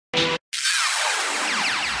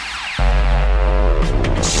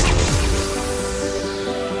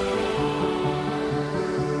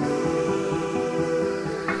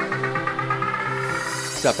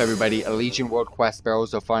What's up, everybody? Legion World Quest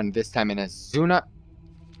Barrels of Fun, this time in Azsuna.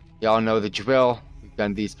 Y'all know the drill. We've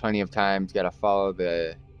done these plenty of times. Gotta follow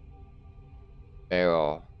the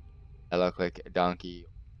barrel. I look like a donkey.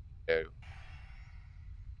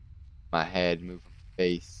 My head, move my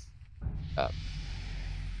face up.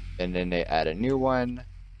 And then they add a new one.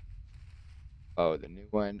 Oh, the new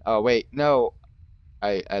one. Oh, wait, no.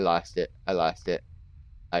 I lost it. I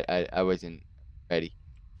wasn't ready.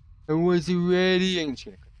 I wasn't ready. I'm just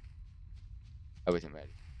gonna click. I wasn't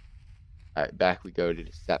ready. Alright, back we go to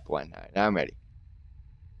the step one. Alright, now I'm ready.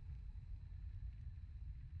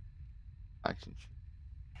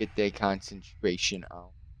 Get the concentration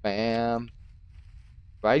on. Bam.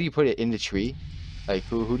 Why do you put it in the tree? Like,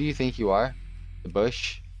 who do you think you are? The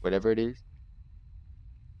bush? Whatever it is?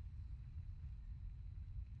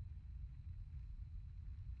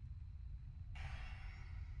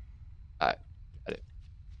 Alright, got it.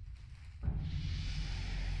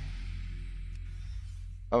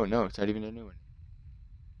 Oh no, it's not even a new one.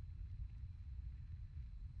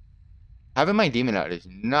 Having my demon out does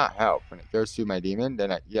not help. When it goes through my demon,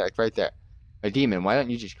 then yeah, it's right there. My demon, why don't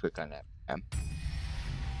you just click on that?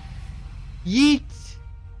 Yeet!